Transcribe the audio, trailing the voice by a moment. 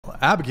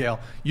Abigail,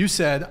 you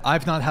said,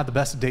 I've not had the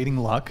best dating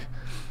luck.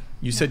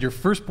 You said your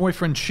first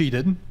boyfriend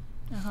cheated.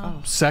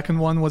 Second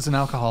one was an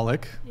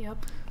alcoholic.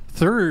 Yep.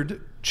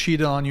 Third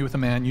cheated on you with a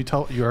man. You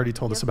already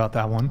told us about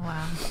that one.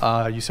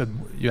 Wow. You said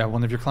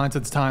one of your clients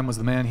at the time was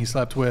the man he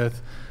slept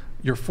with.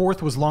 Your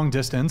fourth was long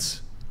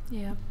distance.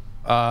 Yep.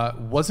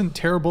 Wasn't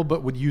terrible,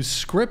 but would use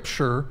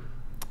scripture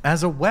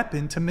as a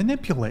weapon to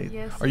manipulate.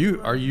 Yes, Are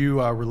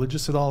you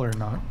religious at all or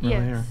not? Really,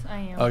 Yes, or? I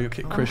am. Oh,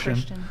 okay, I'm Christian.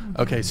 Christian.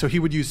 Okay, so he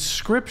would use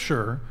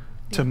scripture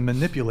to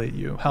manipulate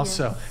you. How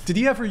so? Yes. Did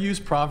he ever use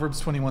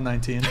Proverbs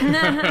 21:19?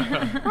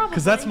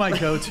 Because that's my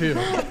go-to.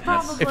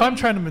 If I'm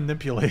trying to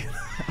manipulate.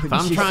 If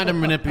I'm trying to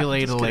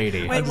manipulate a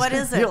lady. Wait, what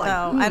is it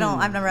though?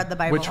 I've never read the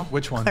Bible.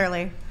 Which one?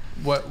 Clearly.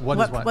 What is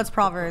what? What's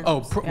Proverbs?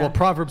 Oh, well,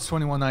 Proverbs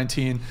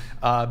 21:19.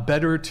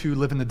 Better to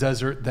live in the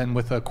desert than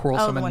with a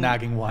quarrelsome and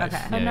nagging wife.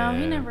 Okay. Oh, no,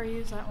 he Yeah. never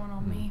used that one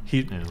on me.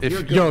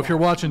 If you're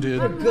watching,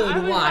 dude,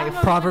 Good wife.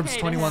 Proverbs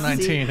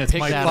 21:19. It's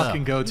my that up.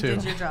 fucking go-to. You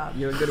did your job.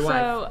 You're a good wife.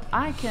 So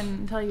I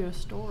can tell you a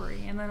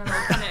story, and then it'll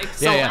kind of Yeah,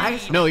 explain. yeah.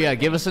 No, yeah.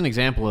 Give us an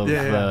example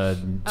of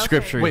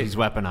scripture Wait. he's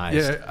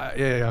weaponized.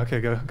 Yeah.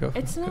 Okay, go.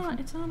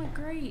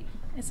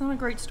 It's not a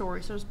great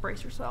story, so just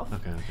brace yourself.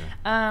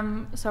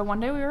 Okay. So one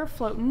day we were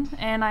floating,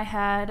 and I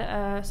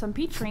had some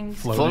peach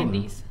rings, Floating?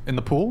 candies. In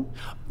the pool?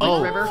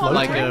 Oh, river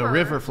like a floating.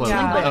 river floating.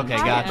 Yeah. Okay,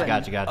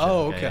 gotcha.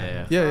 Oh,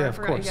 okay. Yeah, I of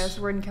forgot you guys course.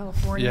 were in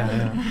California.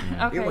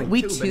 Yeah. Okay. like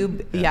We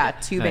tubing.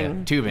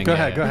 tubing. Tubing. Go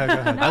yeah,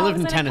 ahead. No, I lived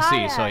was in a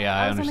Tennessee, so kayak.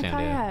 yeah, I was in a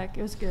understand. Yeah. kayak.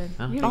 It was good.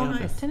 Oh, You oh, know,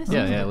 nice. Tennessee.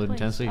 Yeah, is a I good lived in place.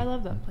 Tennessee. I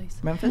love that place.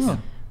 Memphis. Oh.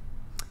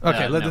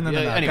 Okay, No,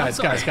 anyway, anyway, guys.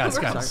 Yeah.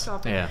 So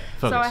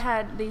Focus. I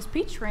had these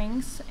peach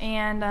rings,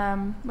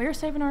 and we were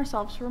saving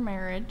ourselves for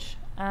marriage.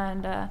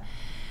 And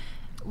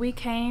we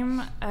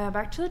came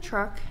back to the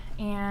truck,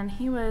 and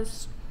he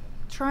was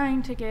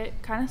trying to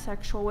get kind of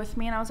sexual with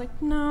me, and I was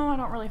like, no, I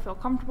don't really feel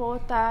comfortable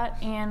with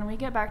that. And we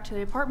get back to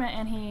the apartment,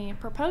 and he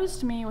proposed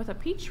to me with a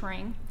peach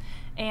ring,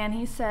 and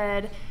he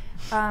said,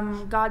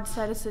 God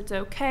said it's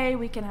okay,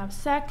 we can have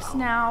sex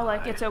now,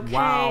 like it's okay,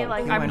 Wow.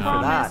 like He I went for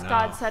promise, that.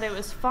 God said it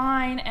was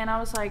fine. And I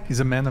was like,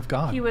 He's a man of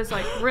God. he was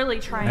like really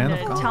trying Man of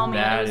to God. tell me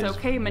That it was is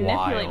okay,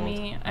 manipulate wild.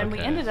 me, and we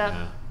Okay, ended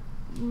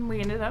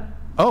up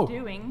Oh,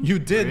 doing. you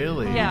did.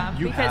 Really? Yeah,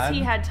 You because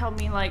he had told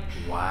me like,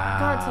 Wow.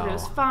 God said it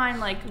was fine.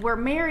 Like we're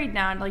married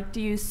now. Like,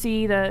 do you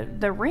see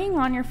the ring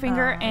on your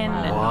finger? And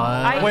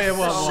I Wait,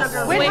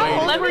 let me Wait,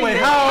 finish.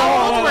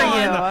 how old were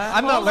you?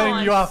 I'm not Hold letting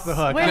on. you off the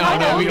hook. Wait, No, how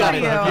no, old we were got it.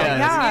 you?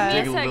 Yeah,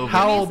 Give dig me a a little sec. bit.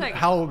 How Give me a old? second.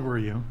 How old were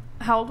you?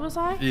 How old was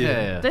I?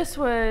 Yeah. This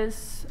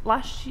was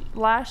last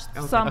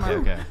summer.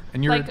 Okay.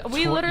 And you're Like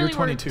we you're literally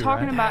 22, were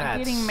talking right? about That's-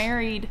 getting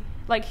married.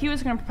 Like he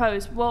was gonna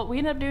propose. Well, we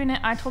ended up doing it.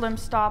 I told him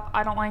stop.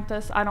 I don't like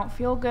this. I don't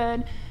feel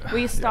good.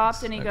 We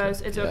stopped, and he okay.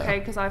 goes, "It's okay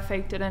because I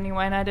faked it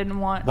anyway, and I didn't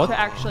want What? to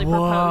actually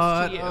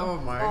propose to you."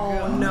 Oh my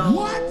god. No.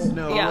 What?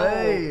 No Yeah.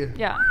 way.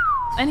 Yeah.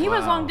 And he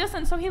was Wow. long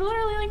distance, so he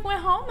literally like went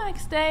home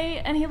next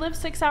day, and he lived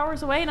 6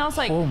 hours away. And I was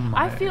like, Oh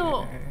my. I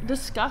feel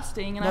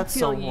disgusting, and That's I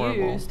feel so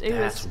horrible. used.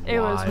 That's It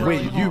was wild.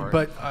 really Wait, you? hard.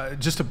 But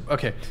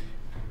okay.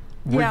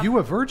 Were Yeah. you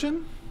a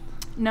virgin?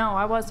 No,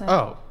 I wasn't.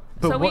 Oh,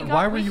 but so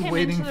why were you came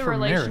waiting into the for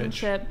marriage?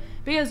 relationship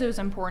because it was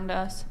important to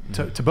us.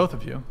 To both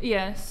of you?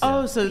 Yes.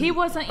 Oh, so he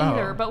wasn't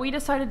either, Oh. but we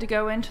decided to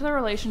go into the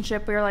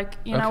relationship. We were like,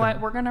 you know Okay.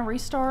 what, we're gonna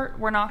restart.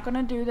 We're not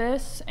gonna do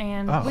this,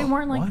 and Oh, we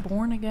weren't like what?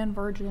 born again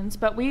virgins,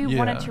 but we Yeah.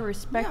 wanted to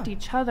respect Yeah.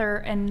 each other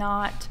and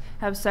not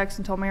have sex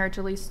until marriage.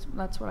 At least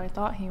that's what I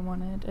thought he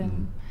wanted,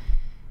 and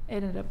it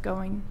ended up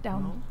going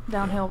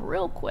downhill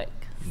real quick.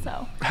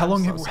 So How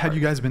long had you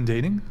guys been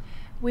dating?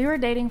 we were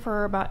dating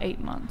for about 8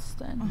 months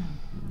then.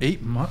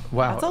 8 months.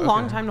 Wow. That's a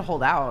long okay. time to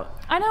hold out.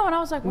 I know, and I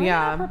was like, we're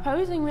Yeah. not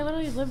proposing. We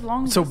literally lived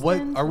long So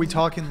distance. what are we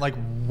talking? Like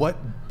what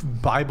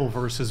Bible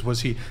verses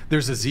was he?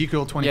 There's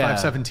Ezekiel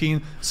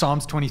 25:17,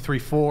 Psalms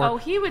 23:4. Oh,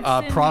 he would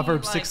send me,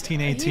 Proverbs like,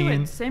 16:18, he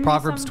would send me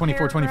Proverbs some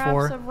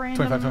 24:24, paragraphs of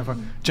random- 25:24.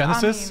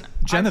 Genesis.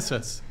 I mean,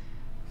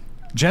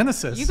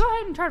 Genesis. You go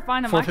ahead and try to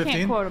find them. I 4:15?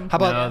 can't quote them. How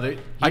about? No,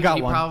 I got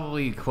he one.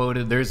 probably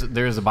quoted.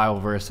 There's a Bible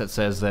verse that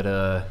says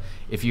that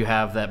if you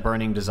have that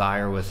burning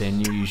desire within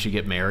you, you should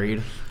get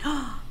married.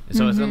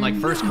 So it's in like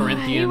 1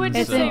 Corinthians. He would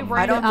just say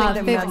I don't think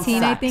that means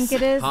 15, I sex. think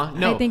it is. Huh?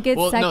 No. I think it's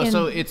well, second. No,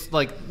 so it's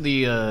like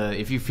the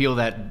if you feel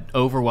that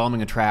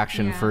overwhelming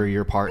attraction Yeah. for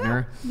your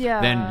partner, Yeah.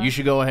 then you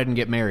should go ahead and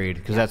get married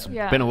because that's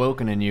Yeah. been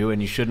awoken in you,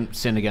 and you shouldn't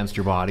sin against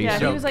your body. Yeah,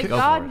 so he was like go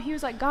for God. it. He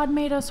was like God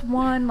made us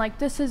one. Like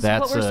this is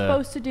That's, what we're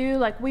supposed to do.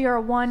 Like we are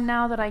one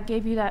now that I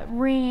gave you that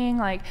ring.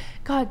 Like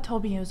God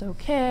told me it was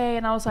okay,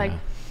 and I was like,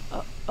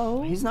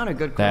 oh. He's not a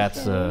good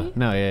Christian. That's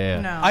no,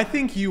 yeah. No. I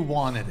think you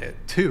wanted it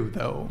too,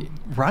 though,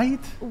 right?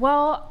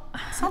 Well,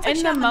 Sounds like in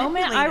she the got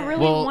moment, I manipulated.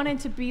 really Well- wanted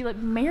to be like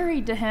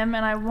married to him,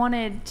 and I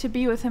wanted to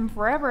be with him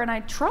forever, and I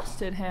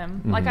trusted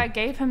him. Like I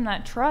gave him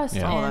that trust.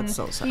 Yeah. Oh, and that's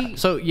so sad. he-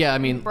 So yeah, I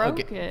mean, broke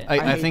okay, it. I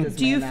hate think this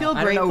Do you man feel now.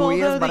 I don't know grateful who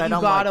he is, though but I that you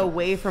don't got like him.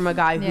 away from a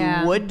guy who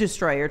Yeah. would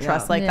destroy your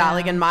trust like Yeah. that?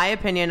 Like in my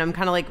opinion, I'm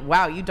kind of like,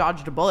 wow, you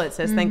dodged a bullet,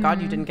 sis. Thank God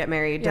you didn't get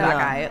married to Yeah. that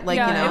guy. Like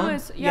yeah, you know, it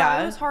was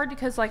it was hard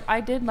because like I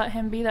did let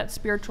him be that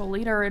spiritual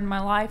leader in my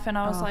life, and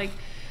I was like,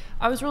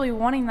 I was really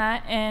wanting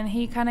that, and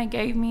he kind of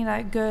gave me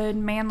that good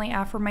manly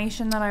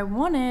affirmation that I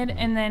wanted,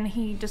 and then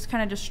he just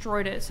kind of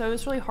destroyed it. So it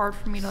was really hard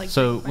for me to like.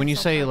 So pick when you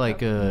myself say back like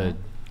up. a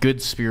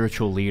good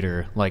spiritual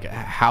leader, like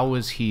how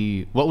was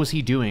he? What was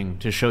he doing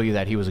to show you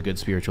that he was a good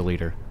spiritual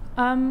leader?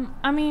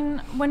 I mean,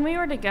 when we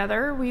were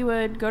together, we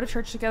would go to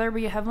church together,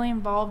 be heavily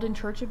involved in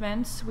church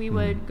events. We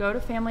would go to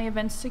family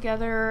events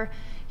together.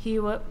 We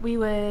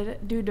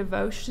would do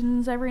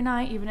devotions every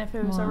night, even if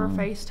it was over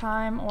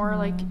FaceTime or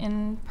like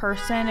in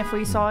person if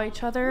we saw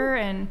each other.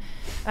 And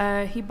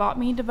he bought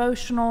me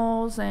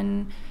devotionals,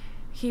 and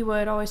he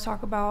would always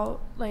talk about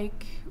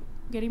like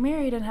getting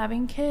married and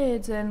having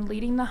kids and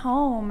leading the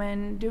home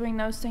and doing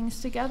those things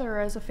together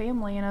as a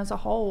family and as a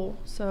whole.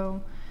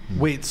 So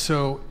Wait,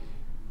 so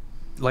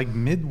like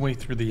midway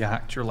through the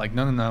act, you're like,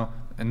 no.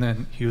 And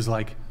then he was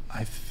like,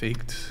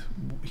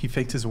 he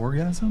faked his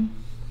orgasm?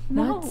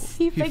 no, What?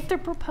 he faked the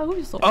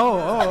proposal.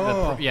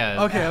 Oh.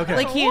 Yeah. Okay.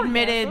 Like he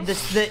admitted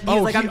this. That he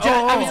Oh, was like, he-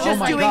 I was oh just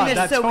my doing God, this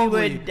that so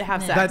totally- we would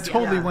have sex. That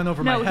totally Yeah. went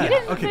over No, my he head.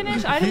 didn't Okay.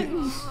 finish. I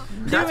didn't do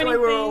That's why anything. we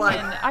were like,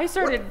 and I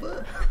started,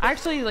 I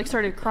actually like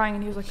started crying,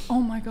 and he was like,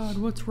 "Oh my God,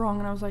 what's wrong?"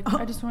 And I was like,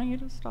 "I just want you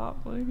to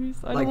stop, please.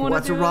 I like, don't want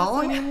what's to do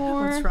wrong? this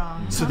anymore." What's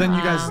wrong? So then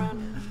you guys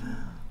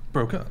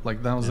broke up.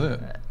 Like that was it.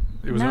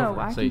 It was No, over.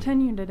 I So-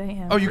 continued to date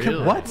him. Oh, you kept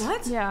Really? what?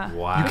 What? Yeah.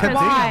 Wow. You kept Because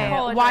dating I him?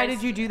 Why apologized.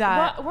 did you do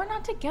that? We're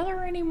not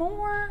together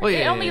anymore. Well,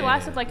 yeah, it only yeah,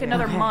 lasted yeah. like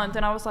another month,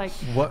 and I was like,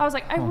 What? I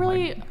Oh my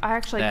really, I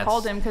actually That's-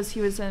 called him because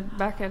he was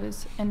back at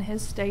in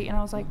his state, and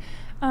I was like,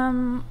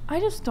 I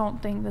just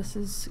don't think this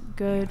is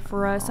good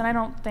for us, and I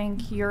don't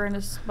think you're in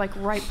this like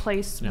right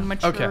place Yeah.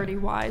 maturity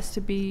wise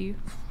to be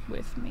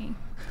with me.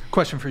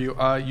 Question for you.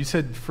 You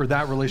said for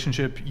that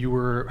relationship, you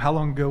were. How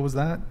long ago was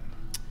that?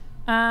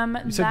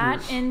 said you That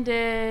were-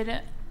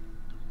 ended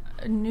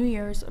New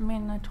Year's. I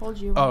mean, I told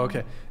you. Oh,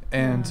 okay.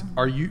 And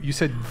are you? You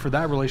said for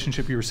that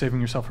relationship, you were saving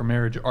yourself for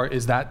marriage.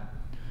 Is that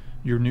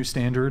your new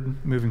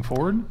standard moving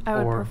forward? I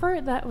would or, prefer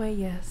it that way.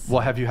 Yes.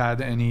 Well, have you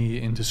had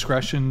any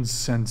indiscretions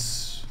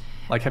since?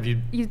 Like, have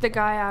you? He's the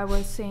guy I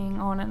was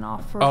seeing on and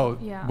off for. Oh,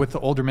 yeah. with the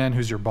older man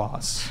who's your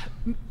boss.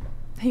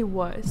 He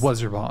was.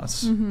 Was your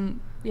boss? Mm-hmm.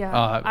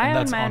 Yeah. And I own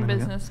that's my on own him again?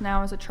 business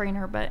now as a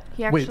trainer, but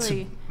he Wait, so-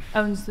 actually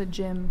owns the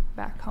gym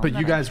back home. But that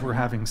you I guys were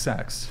train. having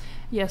sex.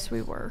 Yes,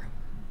 we were.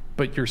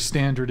 But your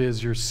standard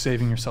is you're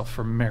saving yourself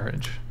for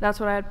marriage. That's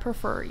what I'd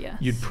prefer. Yes.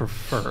 You'd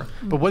prefer.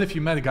 But what if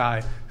you met a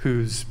guy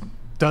who's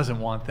doesn't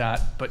want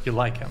that, but you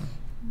like him?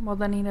 Well,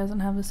 then he doesn't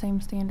have the same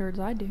standards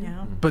I do.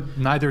 Yeah. But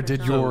neither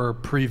did So- your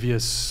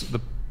previous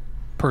the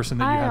person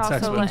that you I had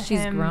sex also with. let She's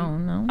him,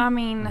 grown, no? I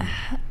mean,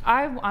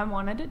 I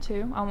wanted it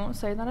too. I won't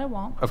say that I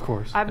won't. Of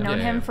course. I've known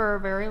Yeah, him yeah. for a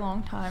very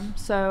long time,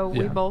 so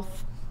we Yeah.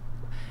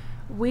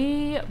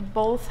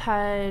 both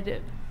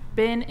had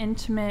been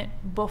intimate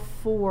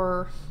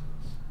before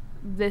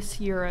this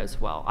year as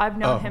well. I've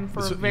known him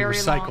for so a you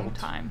very long recycled,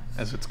 time.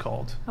 as it's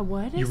called. A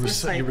what You,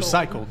 is it? you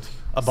recycled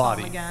a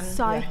body. Again.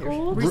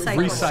 Cycled?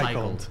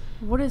 Recycled.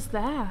 What is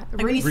that?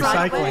 Like when you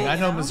Recycling? Recycling. I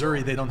know you know?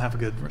 Missouri, they don't have a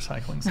good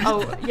recycling system.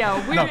 Oh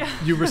yeah, we No,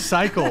 you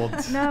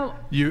recycled. No.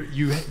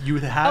 You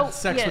had Oh,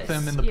 sex with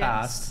them in the yes.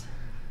 past,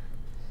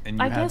 and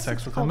you I had guess sex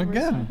it's with them called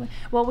again. recycling.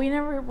 Well, we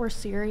never were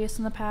serious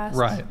in the past.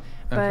 Right.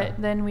 But Okay.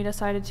 then we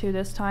decided to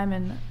this time,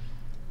 and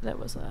that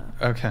was a.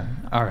 Okay.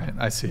 All right.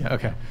 I see.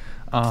 Okay.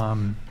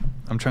 I'm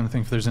trying to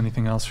think if there's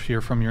anything else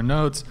here from your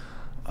notes.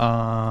 Can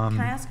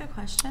I ask a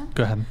question?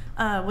 Go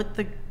ahead. With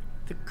the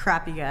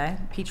crappy guy,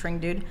 peach ring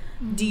dude,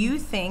 do you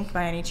think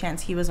by any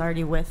chance he was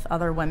already with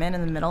other women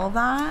in the middle of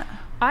that?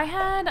 I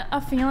had a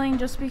feeling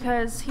just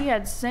because he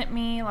had sent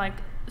me like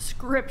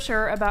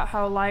scripture about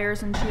how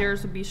liars and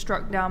cheaters would be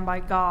struck down by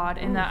God,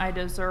 and that I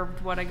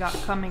deserved what I got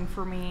coming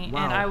for me, and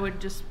Wow. I would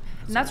just.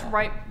 And that's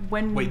right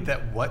when Wait,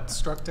 that what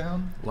struck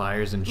down?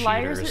 Liars and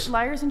cheaters.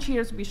 liars and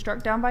cheaters would be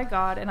struck down by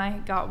God, and I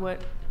got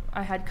what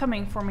I had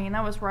coming for me, and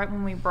that was right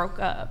when we broke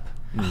up.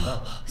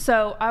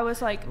 So I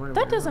was like,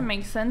 that doesn't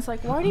make sense.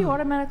 Like, why do you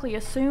automatically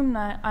assume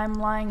that I'm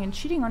lying and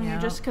cheating on you Yeah.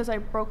 just because I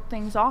broke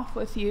things off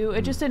with you?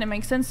 It just didn't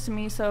make sense to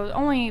me. So the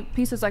only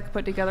pieces I could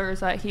put together is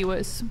that he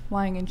was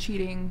lying and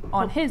cheating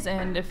on his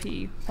end if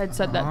he had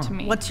said that to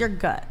me. What's your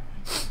gut?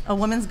 A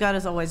woman's gut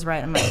is always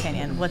right, in my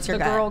opinion. What's your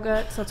the gut? girl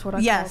guts? That's what I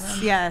Yes, call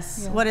them.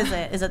 yes. Yeah. What is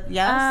it? Is it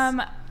yes?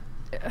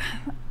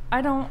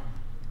 I don't.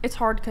 It's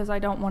hard because I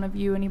don't want to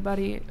view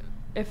anybody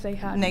if they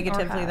had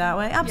Negatively that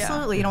way?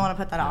 Absolutely. You don't want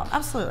to put that out.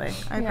 Absolutely.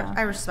 Yeah.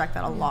 I respect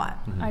that a lot.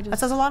 I That just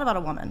says a lot about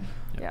a woman.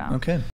 yeah. Okay.